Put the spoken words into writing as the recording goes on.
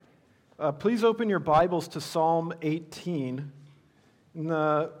Please open your Bibles to Psalm 18. In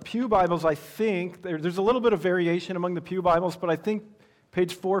the Pew Bibles, I think, there's a little bit of variation among the Pew Bibles, but I think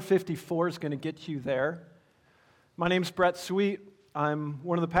page 454 is going to get you there. My name's Brett Sweet. I'm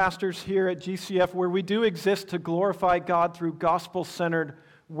one of the pastors here at GCF, where we do exist to glorify God through gospel-centered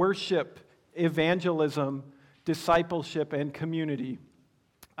worship, evangelism, discipleship, and community.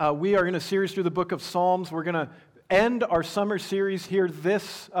 We are in a series through the book of Psalms. We're going to end our summer series here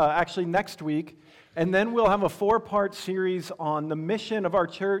next week, and then we'll have a 4-part series on the mission of our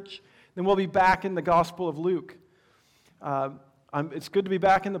church. Then we'll be back in the Gospel of Luke. It's good to be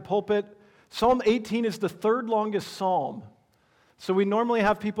back in the pulpit. Psalm 18 is the third longest psalm. So we normally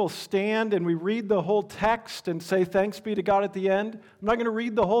have people stand and we read the whole text and say thanks be to God at the end. I'm not going to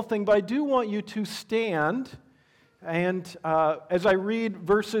read the whole thing, but I do want you to stand. And as I read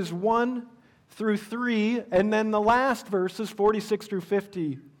verses 1 through 3, and then the last verses, 46 through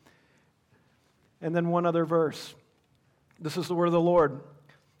 50, and then one other verse. This is the word of the Lord.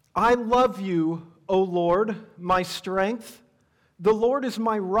 I love you, O Lord, my strength. The Lord is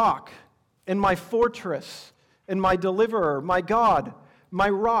my rock and my fortress and my deliverer, my God, my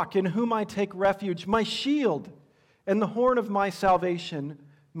rock in whom I take refuge, my shield and the horn of my salvation,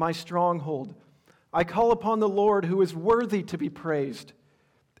 my stronghold. I call upon the Lord who is worthy to be praised,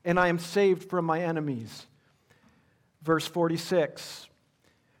 and I am saved from my enemies. Verse 46,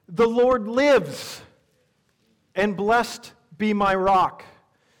 the Lord lives, and blessed be my rock,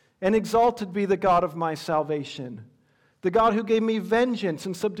 and exalted be the God of my salvation. The God who gave me vengeance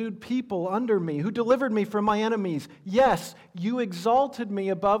and subdued people under me, who delivered me from my enemies. Yes, you exalted me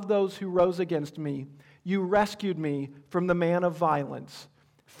above those who rose against me. You rescued me from the man of violence.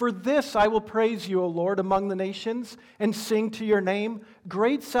 For this I will praise you, O Lord, among the nations, and sing to your name.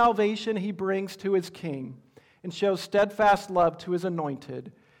 Great salvation he brings to his king, and shows steadfast love to his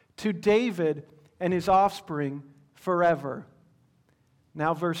anointed, to David and his offspring forever.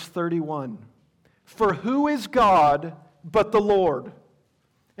 Now verse 31. For who is God but the Lord?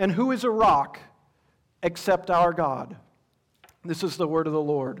 And who is a rock except our God? This is the word of the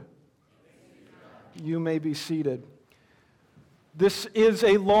Lord. You may be seated. This is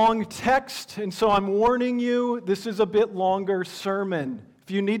a long text, and so I'm warning you, this is a bit longer sermon.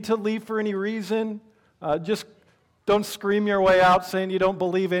 If you need to leave for any reason, just don't scream your way out saying you don't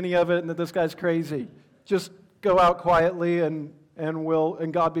believe any of it and that this guy's crazy. Just go out quietly and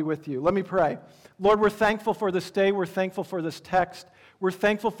God be with you. Let me pray. Lord, we're thankful for this day. We're thankful for this text. We're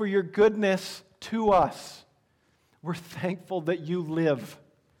thankful for your goodness to us. We're thankful that you live.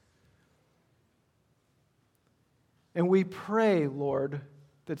 And we pray, Lord,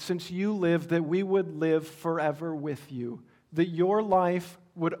 that since you live, that we would live forever with you, that your life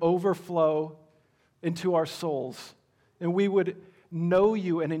would overflow into our souls, and we would know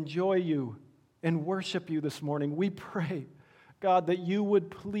you and enjoy you and worship you this morning. We pray, God, that you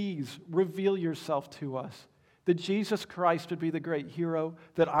would please reveal yourself to us, that Jesus Christ would be the great hero,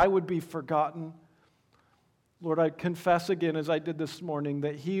 that I would be forgotten. Lord, I confess again, as I did this morning,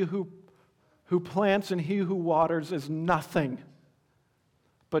 that he who plants and he who waters is nothing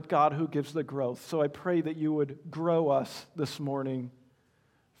but God who gives the growth. So I pray that you would grow us this morning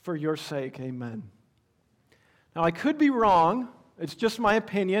for your sake. Amen. Now, I could be wrong. It's just my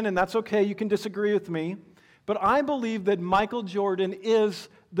opinion, and that's okay. You can disagree with me. But I believe that Michael Jordan is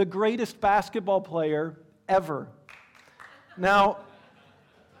the greatest basketball player ever. Now,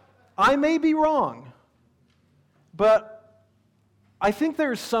 I may be wrong, but I think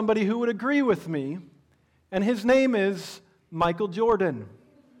there's somebody who would agree with me, and his name is Michael Jordan.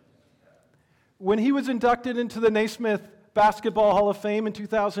 When he was inducted into the Naismith Basketball Hall of Fame in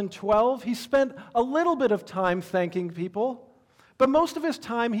 2012, he spent a little bit of time thanking people, but most of his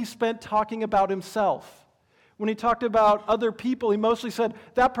time he spent talking about himself. When he talked about other people, he mostly said,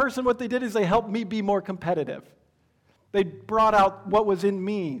 that person, what they did is they helped me be more competitive. They brought out what was in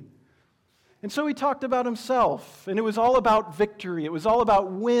me. And so he talked about himself, and it was all about victory. It was all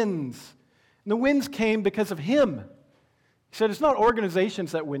about wins. And the wins came because of him. He said, it's not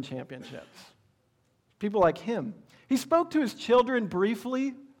organizations that win championships. People like him. He spoke to his children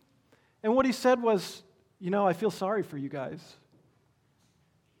briefly, and what he said was, I feel sorry for you guys.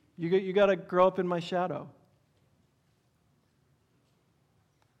 You got to grow up in my shadow.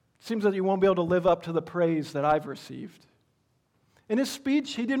 It seems that you won't be able to live up to the praise that I've received. In his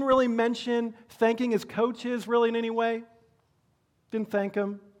speech, he didn't really mention thanking his coaches really in any way. Didn't thank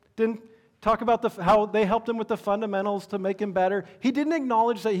them. Didn't talk about how they helped him with the fundamentals to make him better. He didn't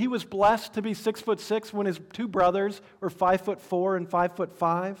acknowledge that he was blessed to be 6'6" when his two brothers were 5'4" and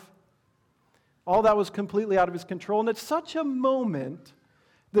 5'5". All that was completely out of his control. And it's such a moment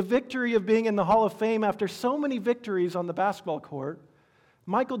the victory of being in the Hall of Fame after so many victories on the basketball court,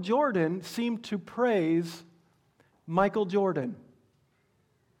 Michael Jordan seemed to praise Michael Jordan.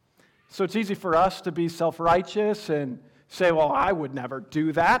 So it's easy for us to be self-righteous and say, well, I would never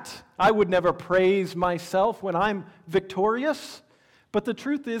do that. I would never praise myself when I'm victorious. But the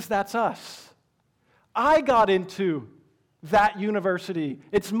truth is, that's us. I got into that university.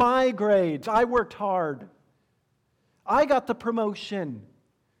 It's my grades. I worked hard. I got the promotion.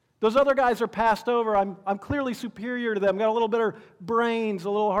 Those other guys are passed over. I'm clearly superior to them. Got a little better brains, a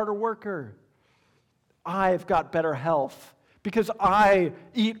little harder worker. I've got better health because I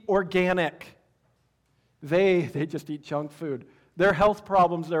eat organic. They just eat junk food. Their health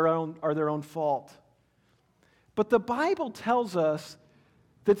problems are their own fault. But the Bible tells us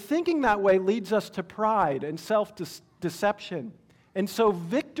that thinking that way leads us to pride and self-deception. And so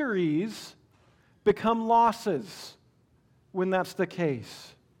victories become losses when that's the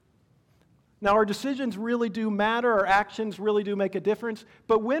case. Now, our decisions really do matter, our actions really do make a difference,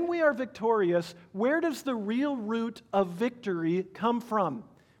 but when we are victorious, where does the real root of victory come from?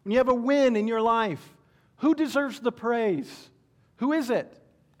 When you have a win in your life, who deserves the praise? Who is it?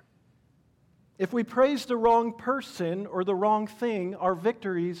 If we praise the wrong person or the wrong thing, our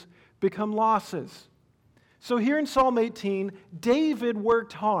victories become losses. So here in Psalm 18, David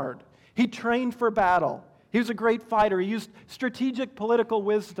worked hard. He trained for battle. He was a great fighter. He used strategic political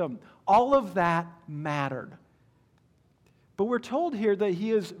wisdom. All of that mattered. But we're told here that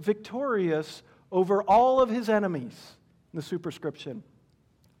he is victorious over all of his enemies in the superscription.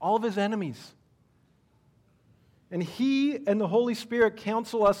 All of his enemies. And he and the Holy Spirit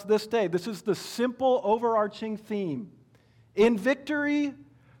counsel us this day. This is the simple overarching theme. In victory,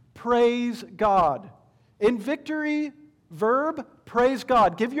 praise God. In victory, verb, praise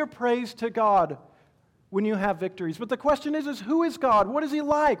God. Give your praise to God when you have victories. But the question is who is God? What is he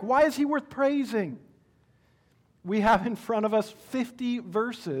like? Why is he worth praising? We have in front of us 50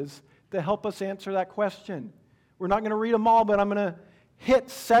 verses that help us answer that question. We're not going to read them all, but I'm going to hit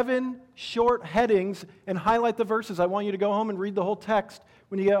 7 short headings and highlight the verses. I want you to go home and read the whole text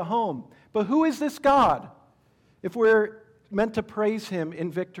when you get home. But who is this God? If we're meant to praise him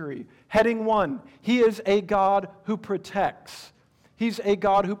in victory. Heading 1, he is a God who protects. He's a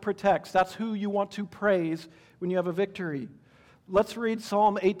God who protects. That's who you want to praise when you have a victory. Let's read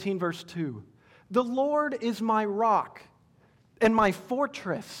Psalm 18, verse 2. The Lord is my rock and my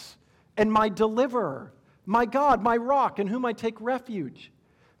fortress and my deliverer, my God, my rock, in whom I take refuge,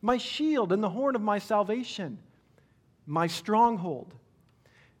 my shield and the horn of my salvation, my stronghold.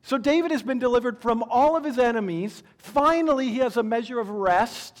 So David has been delivered from all of his enemies. Finally, he has a measure of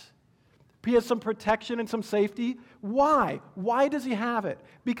rest. He has some protection and some safety. Why? Why does he have it?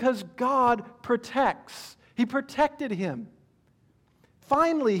 Because God protects. He protected him.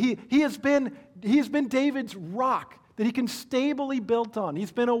 Finally, he has been David's rock that he can stably build on.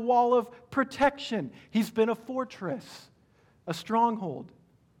 He's been a wall of protection. He's been a fortress, a stronghold.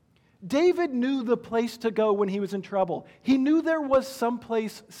 David knew the place to go when he was in trouble. He knew there was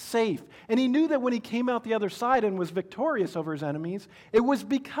someplace safe. And he knew that when he came out the other side and was victorious over his enemies, it was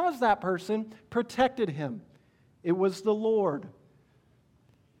because that person protected him. It was the Lord.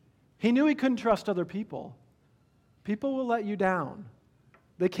 He knew he couldn't trust other people. People will let you down.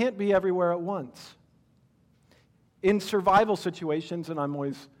 They can't be everywhere at once. In survival situations, and I'm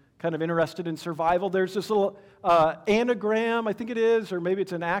always kind of interested in survival, there's this little anagram, I think it is, or maybe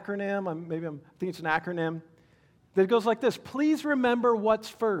it's an acronym, I think it's an acronym, that goes like this: please remember what's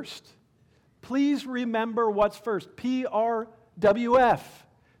first. Please remember what's first. PRWF.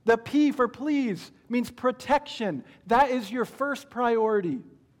 The P for please means protection. That is your first priority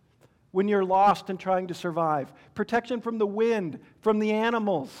when you're lost and trying to survive. Protection from the wind, from the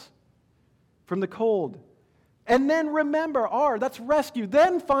animals, from the cold. And then remember, R, that's rescue.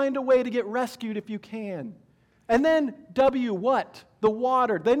 Then find a way to get rescued if you can. And then W, what? The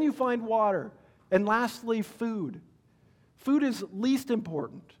water. Then you find water. And lastly, food. Food is least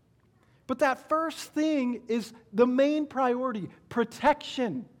important. But that first thing is the main priority,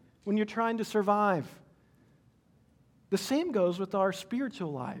 protection when you're trying to survive. The same goes with our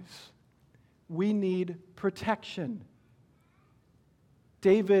spiritual lives. We need protection.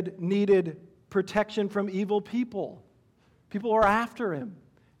 David needed protection from evil people. People are after him.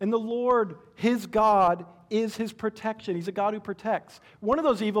 And the Lord, his God, is his protection. He's a God who protects. One of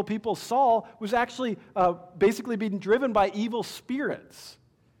those evil people, Saul, was actually basically being driven by evil spirits.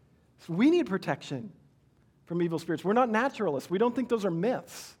 So we need protection from evil spirits. We're not naturalists. We don't think those are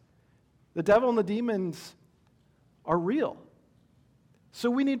myths. The devil and the demons are real. So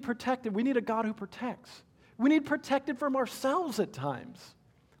we need protected. We need a God who protects. We need protected from ourselves at times.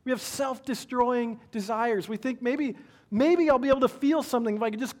 We have self-destroying desires. We think maybe I'll be able to feel something if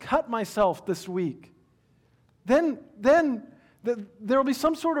I could just cut myself this week. Then there will be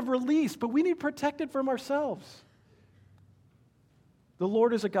some sort of release, but we need protected from ourselves. The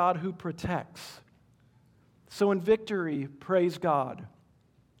Lord is a God who protects. So in victory, praise God.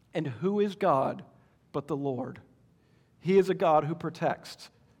 And who is God but the Lord? He is a God who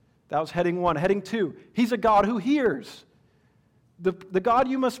protects. That was heading 1. Heading 2, He's a God who hears. The God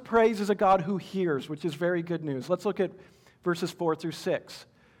you must praise is a God who hears, which is very good news. Let's look at verses 4 through 6.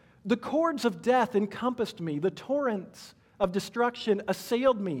 The cords of death encompassed me. The torrents of destruction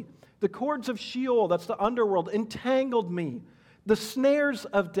assailed me. The cords of Sheol, that's the underworld, entangled me. The snares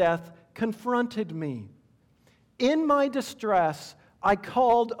of death confronted me. In my distress, I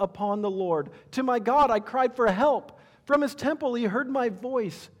called upon the Lord. To my God, I cried for help. From His temple, He heard my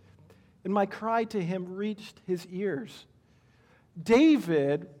voice, and my cry to Him reached His ears.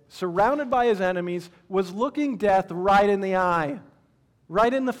 David, surrounded by his enemies, was looking death right in the eye,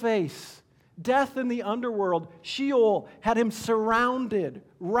 right in the face. Death in the underworld, Sheol, had him surrounded,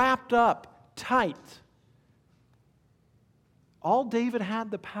 wrapped up, tight. All David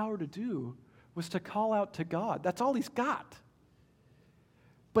had the power to do was to call out to God. That's all he's got.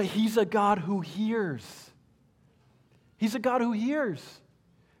 But He's a God who hears. He's a God who hears.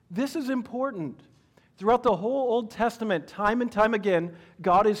 This is important. Throughout the whole Old Testament, time and time again,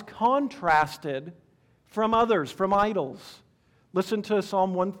 God is contrasted from others, from idols. Listen to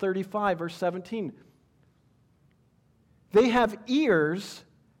Psalm 135, verse 17. They have ears,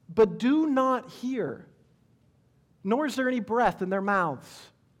 but do not hear, nor is there any breath in their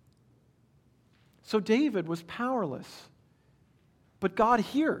mouths. So David was powerless, but God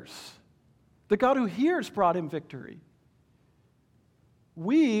hears. The God who hears brought him victory.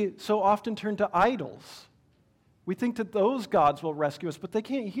 We so often turn to idols. We think that those gods will rescue us, but they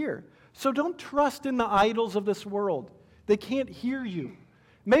can't hear. So don't trust in the idols of this world. They can't hear you.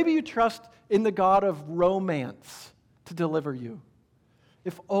 Maybe you trust in the God of romance to deliver you.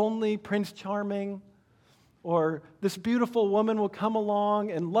 If only Prince Charming or this beautiful woman will come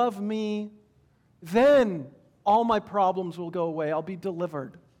along and love me, then all my problems will go away. I'll be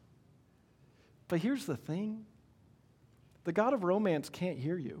delivered. But here's the thing. The God of romance can't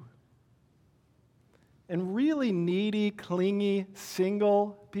hear you. And really needy, clingy,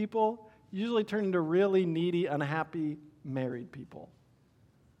 single people usually turn into really needy, unhappy, married people.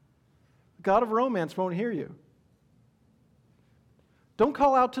 The God of romance won't hear you. Don't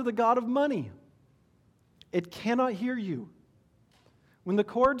call out to the God of money. It cannot hear you. When the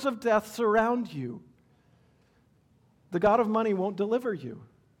cords of death surround you, the God of money won't deliver you.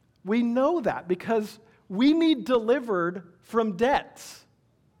 We know that because we need delivered from debts.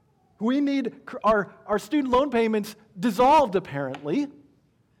 We need our student loan payments dissolved, apparently.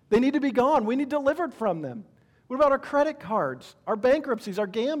 They need to be gone. We need delivered from them. What about our credit cards, our bankruptcies, our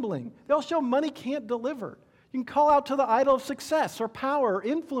gambling? They all show money can't deliver. You can call out to the idol of success or power or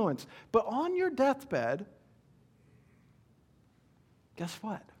influence, but on your deathbed, guess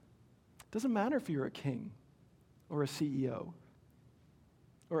what? It doesn't matter if you're a king or a CEO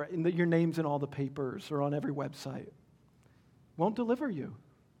or your name's in all the papers or on every website. Won't deliver you.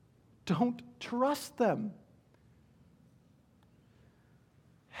 Don't trust them.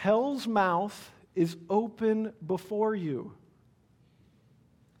 Hell's mouth is open before you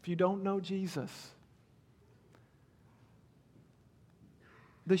if you don't know Jesus.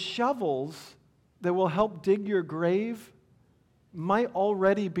 The shovels that will help dig your grave might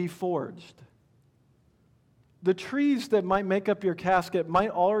already be forged. The trees that might make up your casket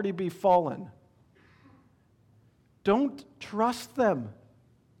might already be fallen. Don't trust them.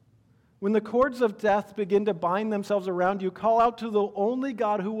 When the cords of death begin to bind themselves around you, call out to the only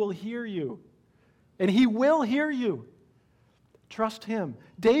God who will hear you. And He will hear you. Trust Him.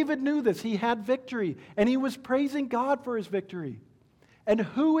 David knew this. He had victory, and he was praising God for his victory. And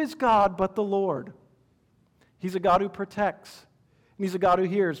who is God but the Lord? He's a God who protects, and He's a God who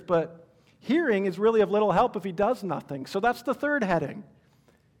hears, but hearing is really of little help if He does nothing. So that's the third heading.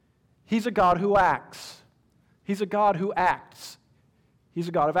 He's a God who acts. He's a God who acts. He's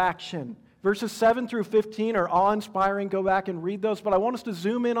a God of action. Verses 7 through 15 are awe-inspiring. Go back and read those. But I want us to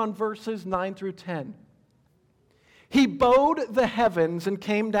zoom in on verses 9 through 10. He bowed the heavens and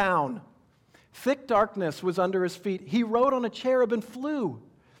came down. Thick darkness was under His feet. He rode on a cherub and flew.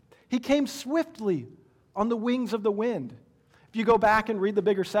 He came swiftly on the wings of the wind. If you go back and read the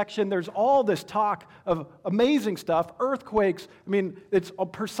bigger section, there's all this talk of amazing stuff, earthquakes. I mean, it's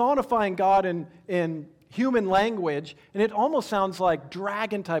personifying God in human language, and it almost sounds like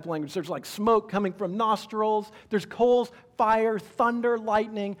dragon-type language. There's like smoke coming from nostrils. There's coals, fire, thunder,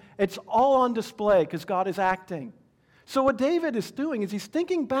 lightning. It's all on display because God is acting. So what David is doing is he's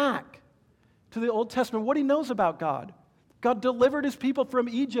thinking back to the Old Testament, what he knows about God. God delivered his people from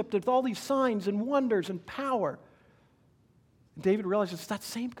Egypt with all these signs and wonders and power. And David realizes it's that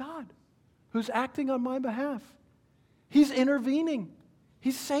same God who's acting on my behalf. He's intervening.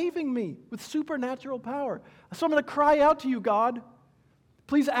 He's saving me with supernatural power. So I'm going to cry out to you, God.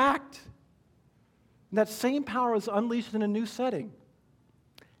 Please act. And that same power is unleashed in a new setting.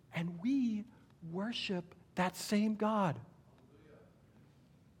 And we worship that same God.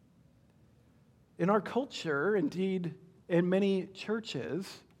 In our culture, indeed, in many churches,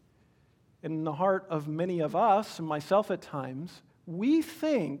 in the heart of many of us, and myself at times, we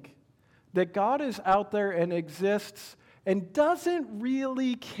think that God is out there and exists and doesn't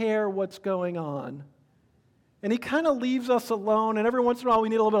really care what's going on. And he kind of leaves us alone, and every once in a while we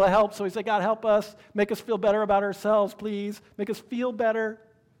need a little bit of help, so we say, God, help us, make us feel better about ourselves, please, make us feel better.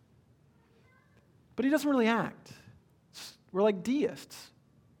 But he doesn't really act. We're like deists.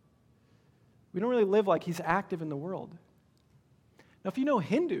 We don't really live like he's active in the world. Now, if you know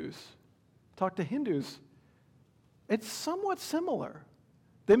Hindus, talk to Hindus, it's somewhat similar.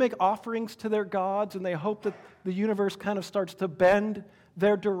 They make offerings to their gods, and they hope that the universe kind of starts to bend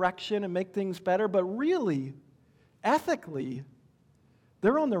their direction and make things better. But really, ethically,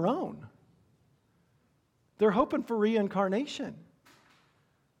 they're on their own. They're hoping for reincarnation.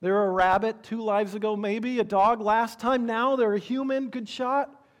 They were a rabbit 2 lives ago, maybe, a dog last time. Now they're a human, good shot.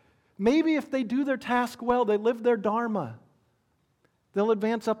 Maybe if they do their task well, they live their dharma. They'll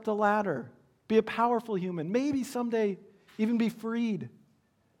advance up the ladder, be a powerful human, maybe someday even be freed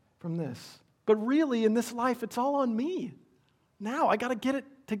from this. But really, in this life, it's all on me. Now, I got to get it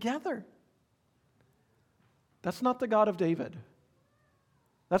together. That's not the God of David.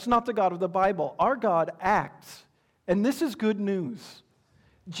 That's not the God of the Bible. Our God acts, and this is good news.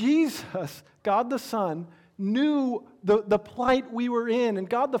 Jesus, God the Son, knew the plight we were in, and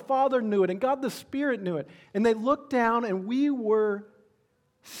God the Father knew it, and God the Spirit knew it. And they looked down, and we were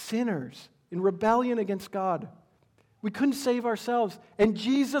sinners in rebellion against God. We couldn't save ourselves. And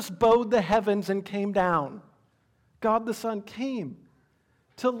Jesus bowed the heavens and came down. God the Son came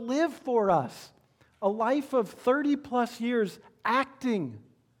to live for us a life of 30 plus years acting.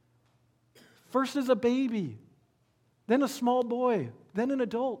 First as a baby, then a small boy, then an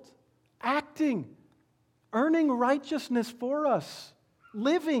adult. Acting, earning righteousness for us,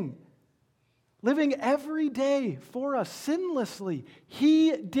 living every day for us sinlessly.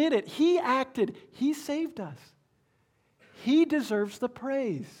 He did it. He acted. He saved us. He deserves the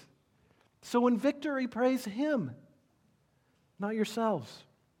praise. So in victory, praise him, not yourselves.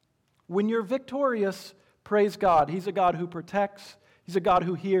 When you're victorious, praise God. He's a God who protects. He's a God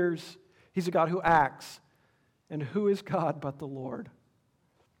who hears. He's a God who acts. And who is God but the Lord?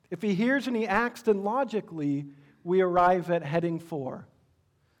 If he hears and he acts, then logically we arrive at heading 4.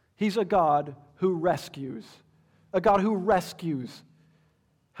 He's a God who rescues. A God who rescues,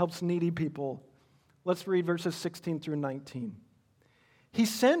 helps needy people. Let's read verses 16 through 19. He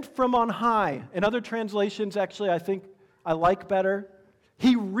sent from on high. In other translations, actually, I think I like better.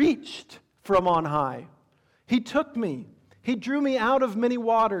 He reached from on high. He took me. He drew me out of many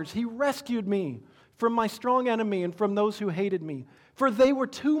waters. He rescued me from my strong enemy and from those who hated me. For they were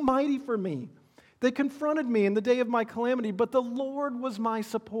too mighty for me. They confronted me in the day of my calamity, but the Lord was my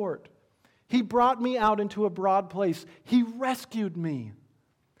support. He brought me out into a broad place. He rescued me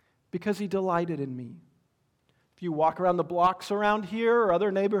because he delighted in me. If you walk around the blocks around here or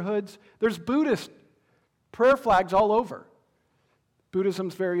other neighborhoods, there's Buddhist prayer flags all over.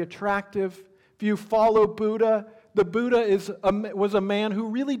 Buddhism's very attractive. If you follow Buddha, the Buddha was a man who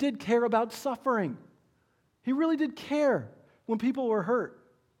really did care about suffering. He really did care when people were hurt.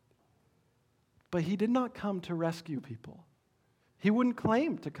 But he did not come to rescue people. He wouldn't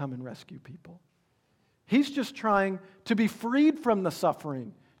claim to come and rescue people. He's just trying to be freed from the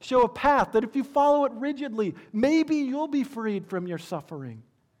suffering, show a path that if you follow it rigidly, maybe you'll be freed from your suffering.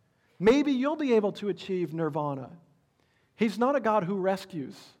 Maybe you'll be able to achieve nirvana. He's not a God who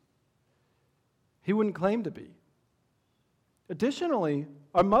rescues. He wouldn't claim to be. Additionally,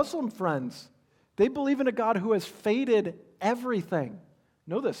 our Muslim friends, they believe in a God who has fated everything.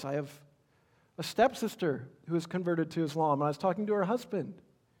 Know this, I have a stepsister who is converted to Islam, and I was talking to her husband.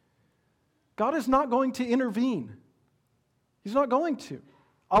 God is not going to intervene. He's not going to.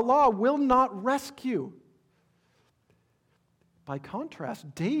 Allah will not rescue. By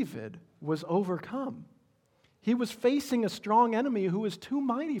contrast, David was overcome. He was facing a strong enemy who was too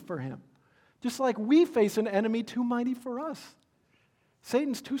mighty for him. Just like we face an enemy too mighty for us.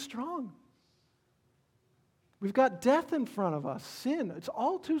 Satan's too strong. We've got death in front of us, sin. It's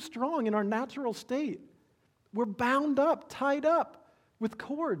all too strong in our natural state. We're bound up, tied up with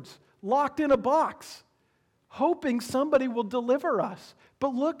cords, locked in a box, hoping somebody will deliver us.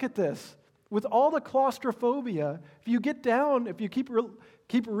 But look at this. With all the claustrophobia, if you get down, if you keep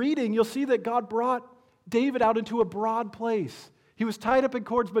reading, you'll see that God brought David out into a broad place. He was tied up in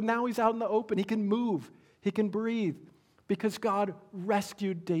cords, but now he's out in the open. He can move. He can breathe because God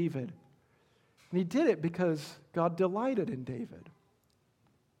rescued David. And he did it because God delighted in David.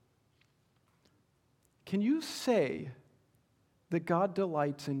 Can you say that God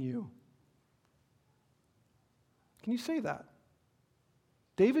delights in you? Can you say that?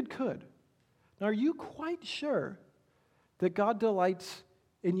 David could. Now, are you quite sure that God delights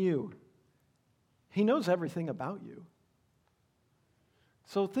in you? He knows everything about you.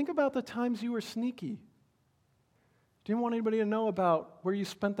 So think about the times you were sneaky. Didn't want anybody to know about where you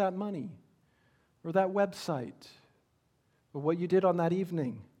spent that money, or that website, or what you did on that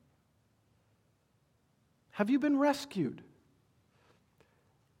evening. Have you been rescued?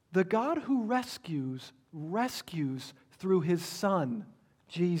 The God who rescues through his Son,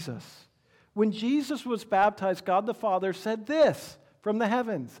 Jesus. When Jesus was baptized, God the Father said this from the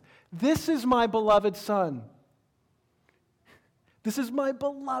heavens, "This is my beloved Son. This is my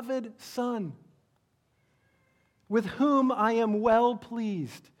beloved Son, with whom I am well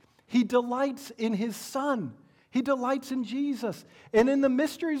pleased." He delights in his Son. He delights in Jesus. And in the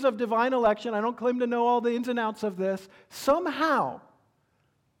mysteries of divine election, I don't claim to know all the ins and outs of this, somehow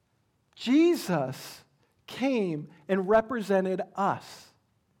Jesus came and represented us.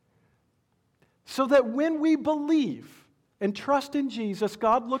 So that when we believe and trust in Jesus,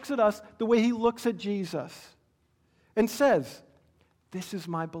 God looks at us the way he looks at Jesus and says, "This is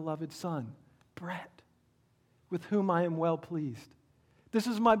my beloved Son, Brett, with whom I am well pleased. This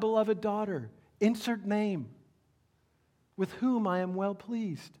is my beloved daughter, insert name, with whom I am well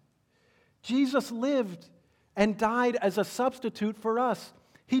pleased." Jesus lived and died as a substitute for us.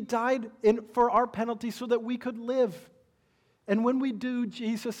 He died for our penalty so that we could live. And when we do,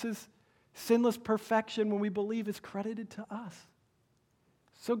 Jesus' sinless perfection, when we believe, is credited to us.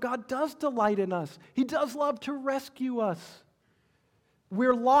 So God does delight in us. He does love to rescue us.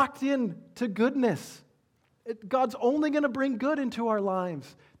 We're locked in to goodness. God's only going to bring good into our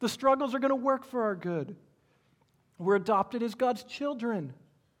lives. The struggles are going to work for our good. We're adopted as God's children.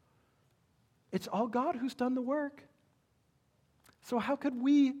 It's all God who's done the work. So how could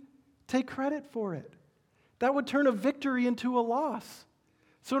we take credit for it? That would turn a victory into a loss.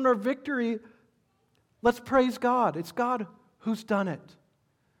 So in our victory, let's praise God. It's God who's done it.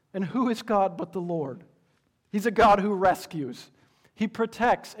 And who is God but the Lord? He's a God who rescues. He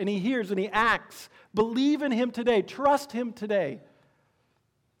protects and he hears and he acts. Believe in him today. Trust him today.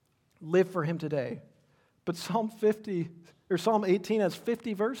 Live for him today. But Psalm 18 has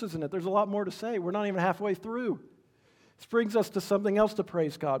 50 verses in it. There's a lot more to say. We're not even halfway through. This brings us to something else to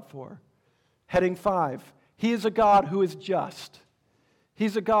praise God for. Heading 5. He is a God who is just.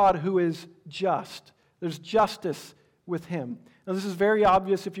 He's a God who is just. There's justice with him. Now, this is very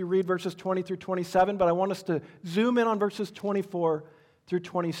obvious if you read verses 20 through 27, but I want us to zoom in on verses 24 through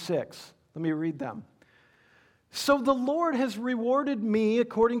 26. Let me read them. "So the Lord has rewarded me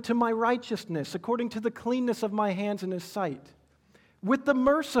according to my righteousness, according to the cleanness of my hands in his sight. With the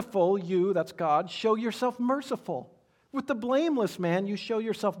merciful, you," that's God, "show yourself merciful. With the blameless man, you show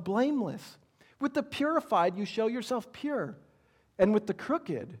yourself blameless. With the purified, you show yourself pure. And with the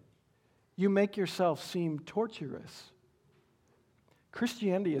crooked, you make yourself seem tortuous."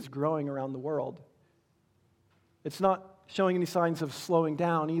 Christianity is growing around the world. It's not showing any signs of slowing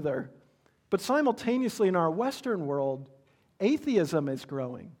down either. But simultaneously in our Western world, atheism is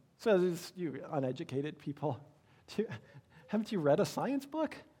growing. So you uneducated people, haven't you read a science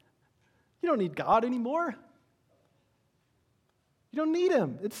book? You don't need God anymore. You don't need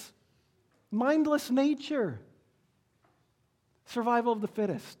him. It's mindless nature. Survival of the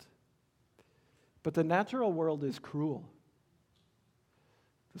fittest. But the natural world is cruel.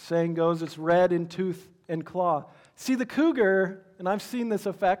 The saying goes, it's red in tooth and claw. See, the cougar, and I've seen this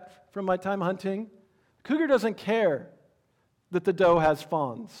effect from my time hunting, cougar doesn't care that the doe has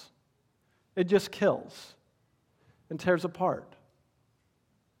fawns. It just kills and tears apart.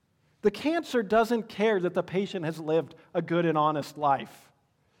 The cancer doesn't care that the patient has lived a good and honest life.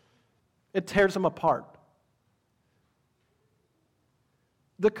 It tears them apart.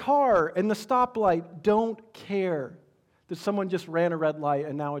 The car and the stoplight don't care that someone just ran a red light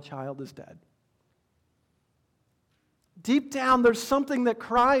and now a child is dead. Deep down, there's something that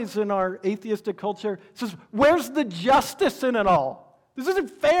cries in our atheistic culture. It says, where's the justice in it all? This isn't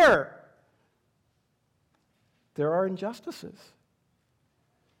fair. There are injustices.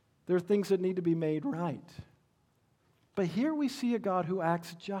 There are things that need to be made right. But here we see a God who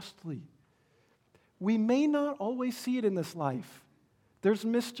acts justly. We may not always see it in this life. There's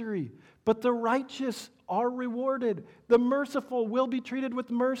mystery. But the righteous are rewarded. The merciful will be treated with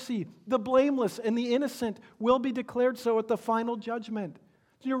mercy. The blameless and the innocent will be declared so at the final judgment.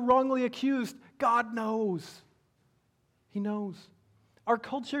 You're wrongly accused. God knows. He knows. Our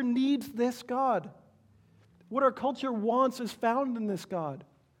culture needs this God. What our culture wants is found in this God.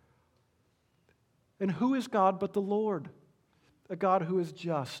 And who is God but the Lord? A God who is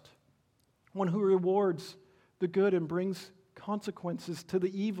just. One who rewards the good and brings consequences to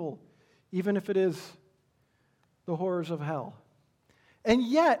the evil, even if it is the horrors of hell. And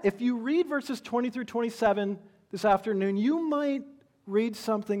yet, if you read verses 20 through 27 this afternoon, you might read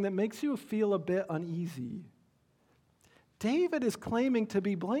something that makes you feel a bit uneasy. David is claiming to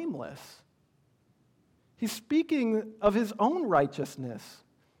be blameless. He's speaking of his own righteousness.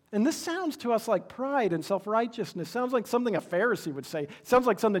 And this sounds to us like pride and self-righteousness. Sounds like something a Pharisee would say. Sounds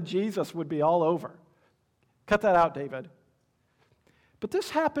like something Jesus would be all over. Cut that out, David. But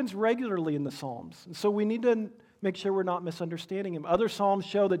this happens regularly in the Psalms. And so we need to make sure we're not misunderstanding him. Other Psalms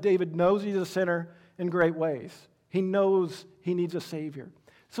show that David knows he's a sinner in great ways. He knows he needs a Savior.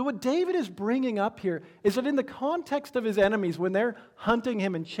 So what David is bringing up here is that in the context of his enemies, when they're hunting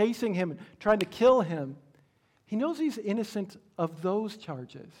him and chasing him and trying to kill him, he knows he's innocent of those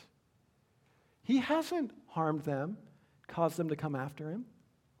charges. He hasn't harmed them, caused them to come after him.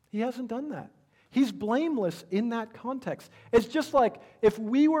 He hasn't done that. He's blameless in that context. It's just like if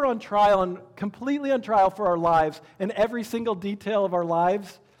we were on trial and completely on trial for our lives, and every single detail of our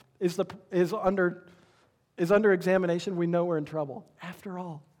lives is under examination, we know we're in trouble. After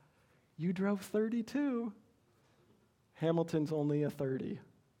all, you drove 32. Hamilton's only a 30.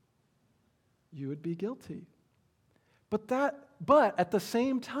 You would be guilty. But at the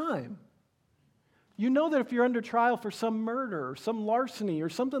same time, you know that if you're under trial for some murder or some larceny or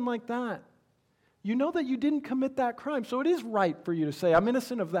something like that, you know that you didn't commit that crime. So it is right for you to say, I'm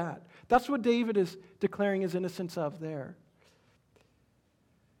innocent of that. That's what David is declaring his innocence of there.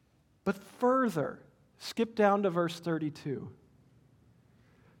 But further, skip down to verse 32.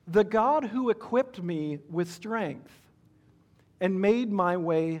 The God who equipped me with strength and made my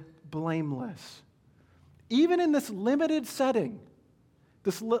way blameless. Even in this limited setting,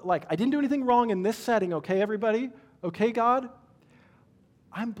 I didn't do anything wrong in this setting, okay, everybody? Okay, God?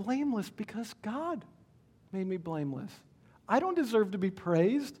 I'm blameless because God made me blameless. I don't deserve to be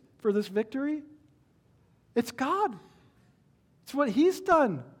praised for this victory. It's God. It's what He's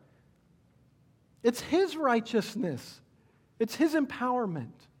done. It's His righteousness. It's His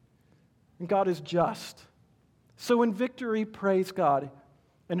empowerment. And God is just. So in victory, praise God.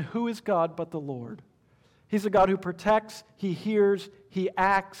 And who is God but the Lord? He's a God who protects, He hears, He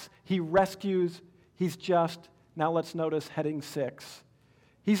acts, He rescues, He's just. Now let's notice heading 6.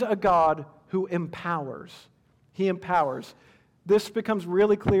 He's a God who empowers. He empowers. This becomes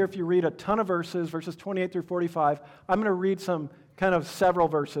really clear if you read a ton of verses 28 through 45. I'm going to read some kind of several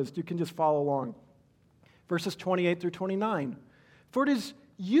verses. You can just follow along. Verses 28 through 29. For it is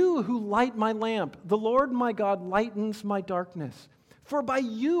you who light my lamp. The Lord my God lightens my darkness. For by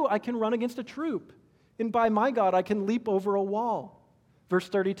you I can run against a troop, and by my God I can leap over a wall. Verse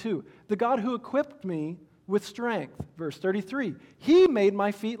 32. The God who equipped me with strength. Verse 33, He made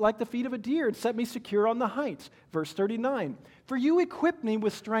my feet like the feet of a deer and set me secure on the heights. Verse 39, for you equipped me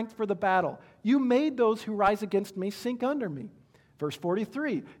with strength for the battle. You made those who rise against me sink under me. Verse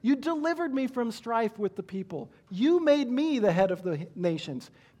 43, you delivered me from strife with the people. You made me the head of the nations.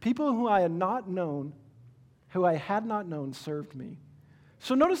 People who I had not known served me.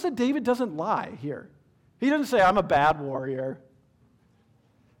 So notice that David doesn't lie here. He doesn't say, I'm a bad warrior.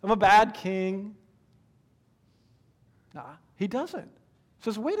 I'm a bad king. Nah, he doesn't. He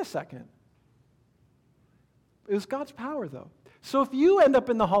says, wait a second. It was God's power, though. So if you end up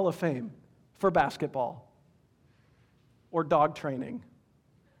in the Hall of Fame for basketball, or dog training,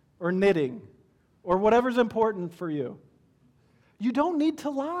 or knitting, or whatever's important for you, you don't need to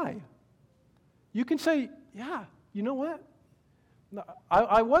lie. You can say, yeah, you know what?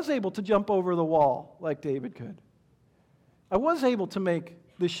 I was able to jump over the wall like David could. I was able to make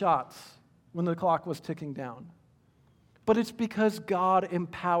the shots when the clock was ticking down. But it's because God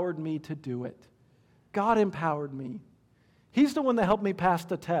empowered me to do it. God empowered me. He's the one that helped me pass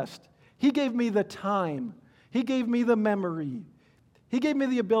the test. He gave me the time. He gave me the memory. He gave me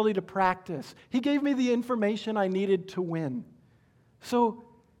the ability to practice. He gave me the information I needed to win. So,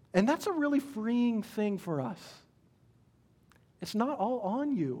 and that's a really freeing thing for us. It's not all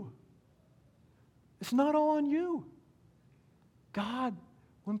on you. It's not all on you. God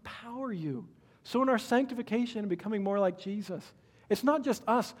will empower you. So in our sanctification and becoming more like Jesus, it's not just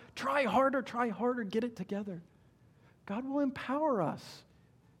us, try harder, get it together. God will empower us.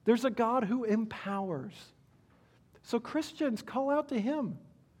 There's a God who empowers. So Christians, call out to Him.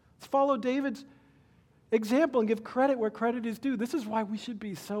 Let's follow David's example and give credit where credit is due. This is why we should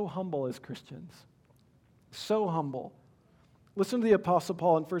be so humble as Christians. So humble. Listen to the Apostle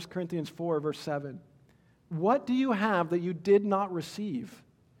Paul in 1 Corinthians 4, verse 7. What do you have that you did not receive?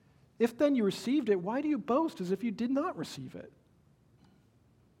 If then you received it, why do you boast as if you did not receive it?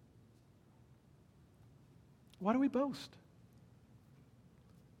 Why do we boast?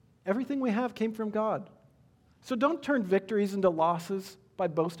 Everything we have came from God. So don't turn victories into losses by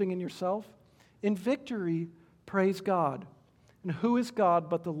boasting in yourself. In victory, praise God. And who is God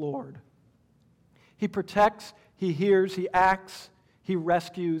but the Lord? He protects, He hears, He acts, He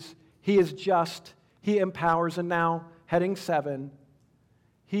rescues, He is just, He empowers. And now, heading 7,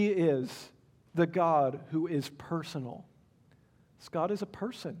 He is the God who is personal. This God is a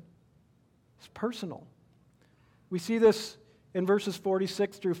person. It's personal. We see this in verses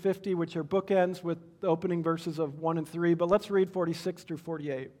 46 through 50, which are bookends with the opening verses of 1 and 3. But let's read 46 through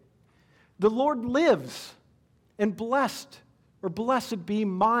 48. The Lord lives, and blessed be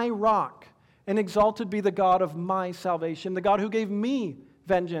my rock, and exalted be the God of my salvation, the God who gave me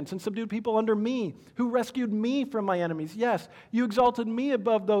vengeance and subdued people under me, who rescued me from my enemies. Yes, you exalted me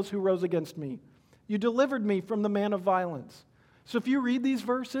above those who rose against me. You delivered me from the man of violence. So if you read these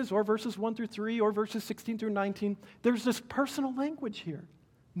verses, or verses 1 through 3, or verses 16 through 19, there's this personal language here.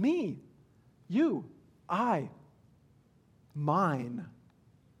 Me, you, I, mine.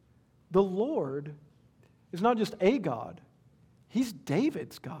 The Lord is not just a God, He's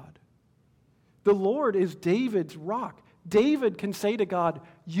David's God. The Lord is David's rock. David can say to God,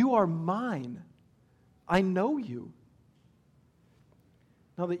 you are mine. I know you.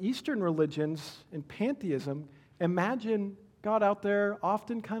 Now, the Eastern religions and pantheism imagine God out there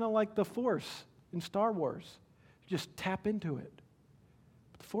often kind of like the Force in Star Wars. You just tap into it.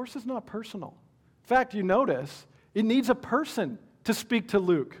 But the Force is not personal. In fact, you notice it needs a person to speak to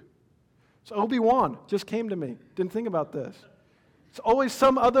Luke. So Obi-Wan just came to me. Didn't think about this. It's always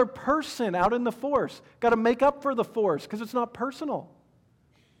some other person out in the Force. Got to make up for the Force because it's not personal.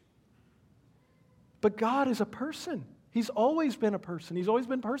 But God is a person. He's always been a person. He's always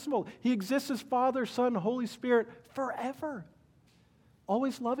been personal. He exists as Father, Son, Holy Spirit forever.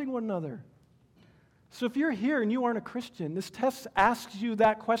 Always loving one another. So if you're here and you aren't a Christian, this text asks you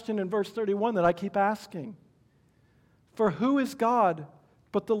that question in verse 31 that I keep asking. For who is God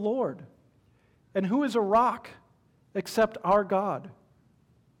but the Lord? And who is a rock except our God?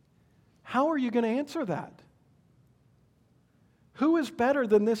 How are you going to answer that? Who is better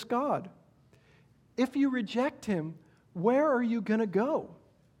than this God? If you reject Him, where are you going to go?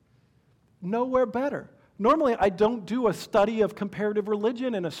 Nowhere better. Normally, I don't do a study of comparative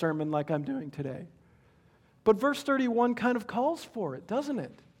religion in a sermon like I'm doing today. But verse 31 kind of calls for it, doesn't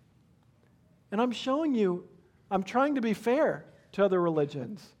it? And I'm showing you, I'm trying to be fair to other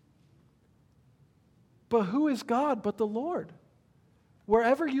religions. But who is God but the Lord?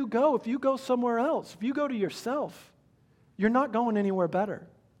 Wherever you go, if you go somewhere else, if you go to yourself, you're not going anywhere better.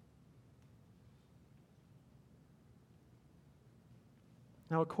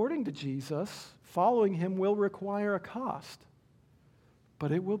 Now, according to Jesus, following Him will require a cost,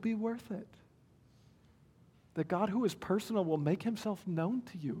 but it will be worth it. The God who is personal will make Himself known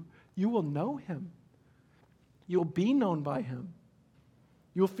to you. You will know Him. You'll be known by Him.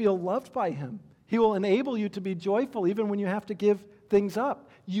 You'll feel loved by Him. He will enable you to be joyful even when you have to give things up.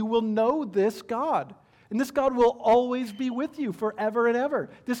 You will know this God. And this God will always be with you forever and ever.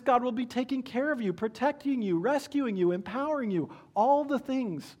 This God will be taking care of you, protecting you, rescuing you, empowering you. All the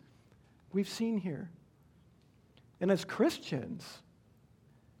things we've seen here. And as Christians,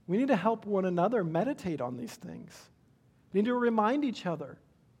 we need to help one another meditate on these things. We need to remind each other,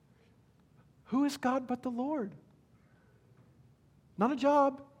 who is God but the Lord? Not a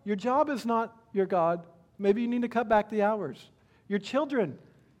job. Your job is not your God. Maybe you need to cut back the hours. Your children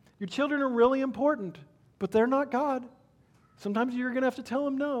are really important, but they're not God. Sometimes you're going to have to tell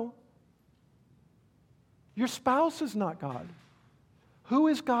them no. Your spouse is not God. Who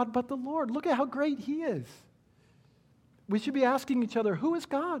is God but the Lord? Look at how great He is. We should be asking each other, who is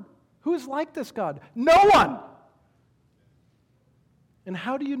God? Who is like this God? No one! And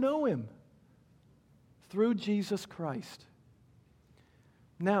how do you know Him? Through Jesus Christ.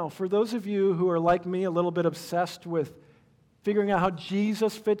 Now, for those of you who are like me, a little bit obsessed with figuring out how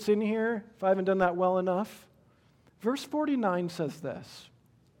Jesus fits in here, if I haven't done that well enough, verse 49 says this: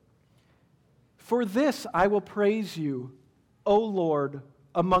 "For this I will praise you, O Lord,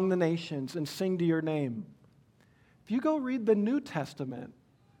 among the nations, and sing to your name." If you go read the New Testament,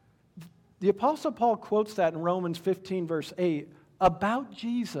 the Apostle Paul quotes that in Romans 15, verse 8, about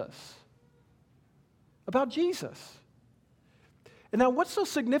Jesus. About Jesus. And now what's so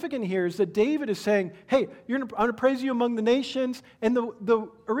significant here is that David is saying, hey, I'm going to praise you among the nations. And the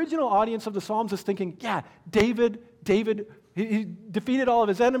original audience of the Psalms is thinking, yeah, David, he defeated all of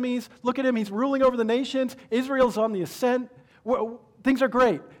his enemies. Look at him, he's ruling over the nations. Israel's on the ascent. Things are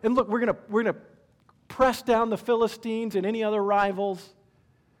great. And look, we're going to press down the Philistines and any other rivals.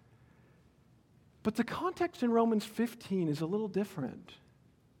 But the context in Romans 15 is a little different.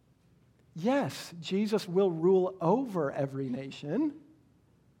 Yes, Jesus will rule over every nation.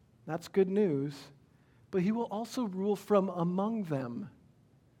 That's good news. But he will also rule from among them,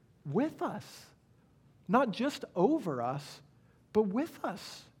 with us. Not just over us, but with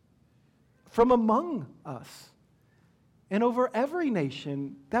us. From among us. And over every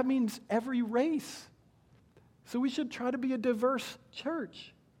nation, that means every race. So we should try to be a diverse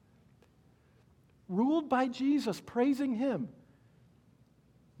church. Ruled by Jesus, praising him.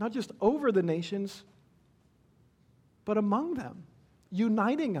 Not just over the nations, but among them,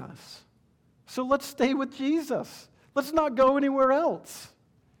 uniting us. So let's stay with Jesus. Let's not go anywhere else.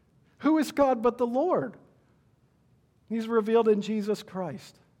 Who is God but the Lord? He's revealed in Jesus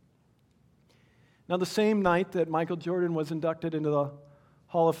Christ. Now, the same night that Michael Jordan was inducted into the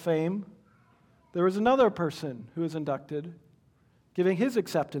Hall of Fame, there was another person who was inducted giving his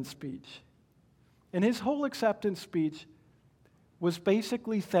acceptance speech. And his whole acceptance speech was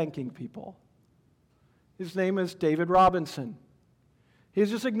basically thanking people. His name is David Robinson. He was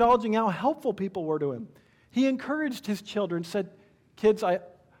just acknowledging how helpful people were to him. He encouraged his children, said, kids,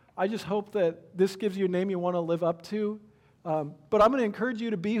 I just hope that this gives you a name you want to live up to. But I'm going to encourage you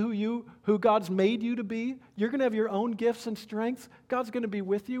to be who God's made you to be. You're going to have your own gifts and strengths. God's going to be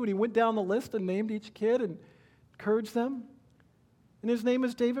with you. And he went down the list and named each kid and encouraged them. And his name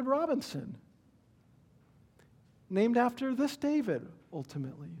is David Robinson. Named after this David,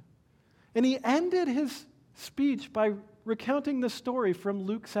 ultimately. And he ended his speech by recounting the story from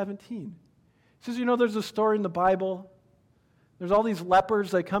Luke 17. He says, there's a story in the Bible. There's all these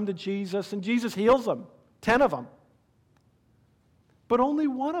lepers, they come to Jesus, and Jesus heals them, 10 of them. But only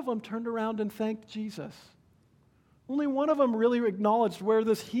one of them turned around and thanked Jesus. Only one of them really acknowledged where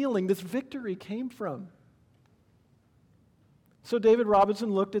this healing, this victory came from. So David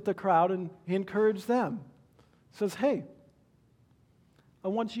Robinson looked at the crowd and he encouraged them. Says, hey, I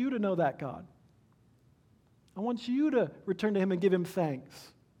want you to know that God. I want you to return to him and give him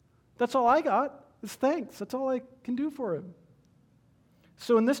thanks. That's all I got is thanks. That's all I can do for him.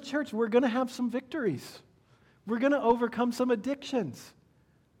 So in this church, we're going to have some victories. We're going to overcome some addictions.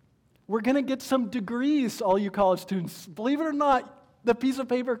 We're going to get some degrees, all you college students. Believe it or not, the piece of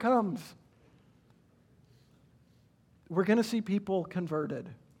paper comes. We're going to see people converted.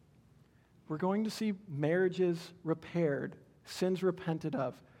 We're going to see marriages repaired, sins repented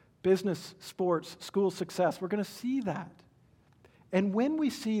of, business, sports, school success. We're going to see that. And when we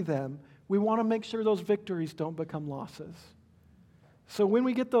see them, we want to make sure those victories don't become losses. So when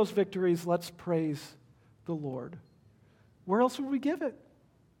we get those victories, let's praise the Lord. Where else would we give it?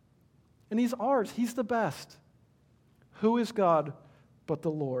 And he's ours. He's the best. Who is God but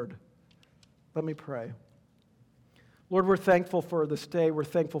the Lord? Let me pray. Lord, we're thankful for this day. We're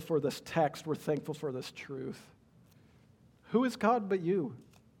thankful for this text. We're thankful for this truth. Who is God but you?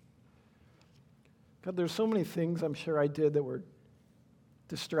 God, there's so many things I'm sure I did that were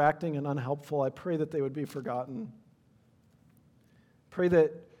distracting and unhelpful. I pray that they would be forgotten. Pray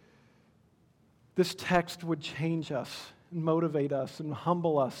that this text would change us and motivate us and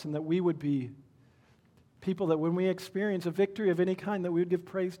humble us, and that we would be people that when we experience a victory of any kind, that we would give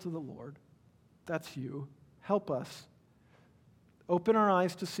praise to the Lord. That's you. Help us. Open our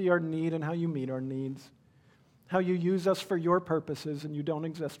eyes to see our need and how you meet our needs, how you use us for your purposes and you don't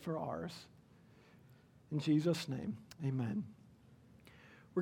exist for ours. In Jesus' name, amen.